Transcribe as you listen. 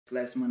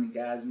Bless money,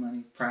 God's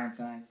money, prime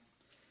time.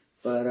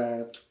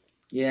 But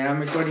yeah, I'm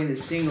recording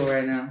this single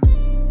right now.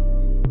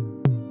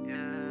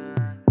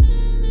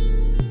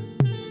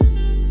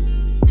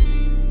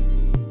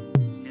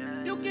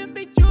 You can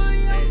be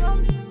Julia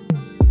Romeo.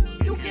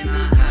 You can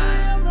be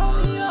Julia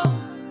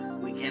Romeo.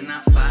 We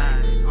cannot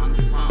fight on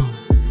the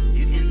phone.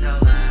 You can tell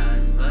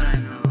lies, but I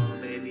know,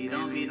 baby,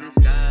 don't be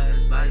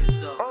disguised by your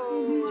soul.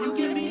 You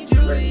can be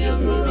Julia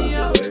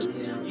Romeo.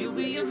 You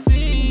be a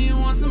fiend, you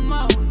want some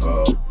more.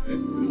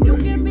 You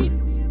can be.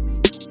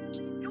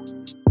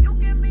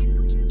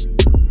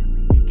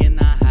 You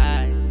cannot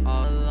hide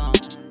all alone.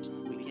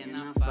 We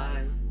cannot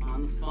fight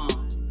on the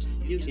phone.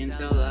 You can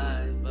tell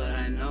lies, but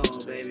I know,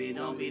 baby,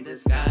 don't be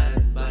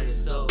disguised by your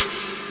soul.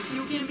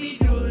 You can be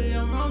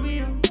Julia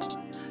Romeo.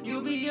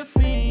 You be a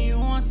fiend, you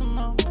want some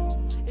more.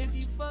 If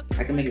you fuck,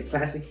 I can make a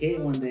classic hit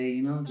one day,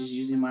 you know, just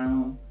using my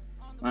own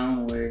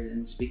words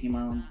and speaking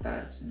my own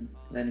thoughts and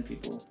letting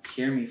people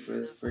hear me for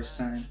the first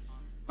time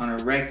on a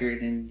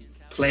record and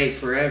play it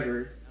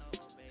forever.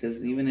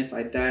 Because even if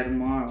I die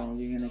tomorrow,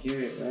 you're gonna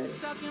hear it,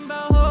 right? talking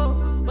about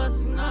hoes,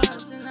 busting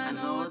nuts, and I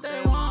know what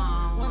they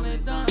want. When they're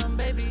done,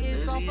 baby,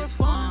 it's all for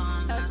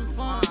fun. Have some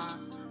fun.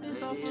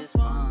 It's all for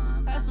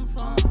fun. Have some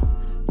fun.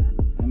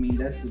 I mean,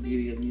 that's the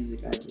beauty of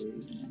music, I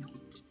believe.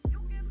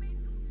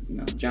 You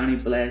know,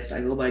 JohnnyBless.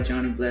 I go by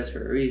JohnnyBless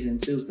for a reason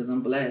too, because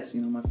I'm blessed.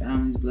 You know, my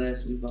family's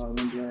blessed. We've all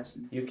been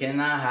blessed. You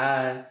cannot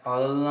hide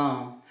all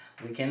alone.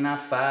 We cannot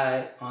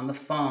fight on the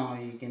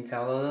phone. You can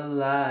tell all the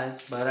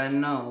lies, but I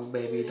know,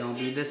 baby, don't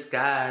be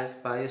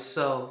disguised by your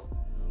soul.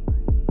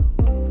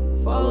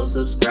 Follow,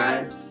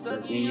 subscribe,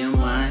 stuck in your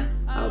mind.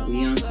 I'll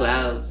be on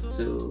clouds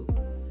too.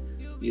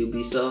 You'll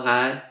be so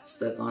high,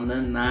 stuck on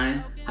the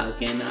 9. How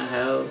can I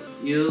help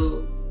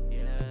you?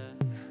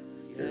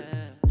 'Cause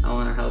I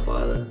want to help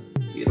all the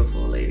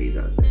beautiful ladies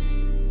out there.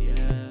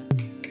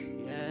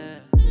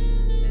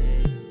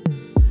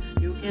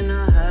 You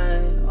cannot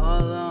hide all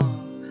alone.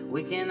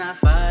 We cannot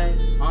fight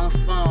on the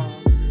phone.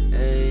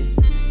 Hey,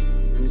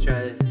 let me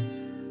try this.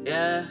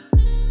 Yeah,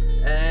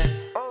 hey.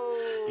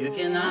 You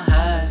cannot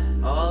hide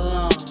all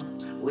alone.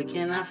 We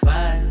cannot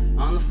fight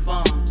on the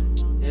phone.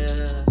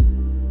 Yeah,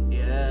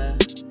 yeah,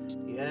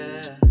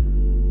 yeah.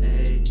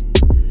 Hey,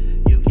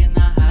 you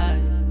cannot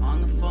hide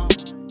on the phone.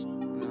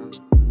 No,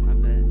 my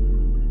bad.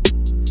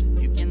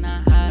 You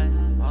cannot hide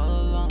all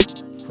alone.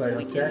 Quite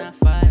We upset. cannot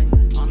fight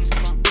on the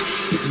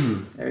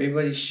phone.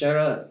 Everybody shut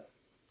up.